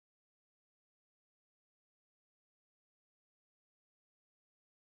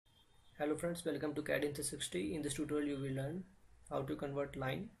Hello friends, welcome to CAD in 360. In this tutorial you will learn how to convert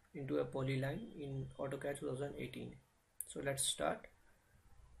line into a polyline in AutoCAD 2018. So let's start.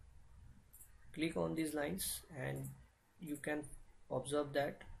 Click on these lines and you can observe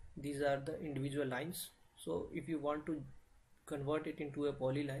that these are the individual lines. So if you want to convert it into a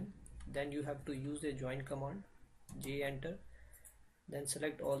polyline, then you have to use a join command, J enter, then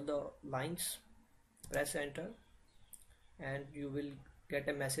select all the lines, press enter, and you will get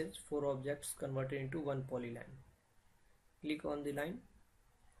a message 4 objects converted into one polyline. Click on the line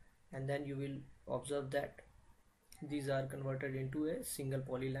and then you will observe that these are converted into a single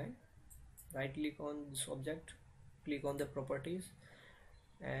polyline. Right click on this object, click on the properties,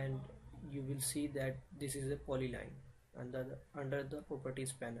 and you will see that this is a polyline under the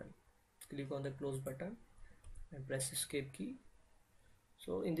properties panel. Click on the close button and press escape key.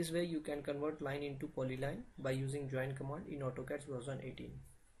 So in this way you can convert line into polyline by using join command in AutoCAD 2018.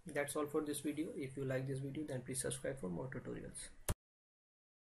 That's all for this video. If you like this video, then please subscribe for more tutorials.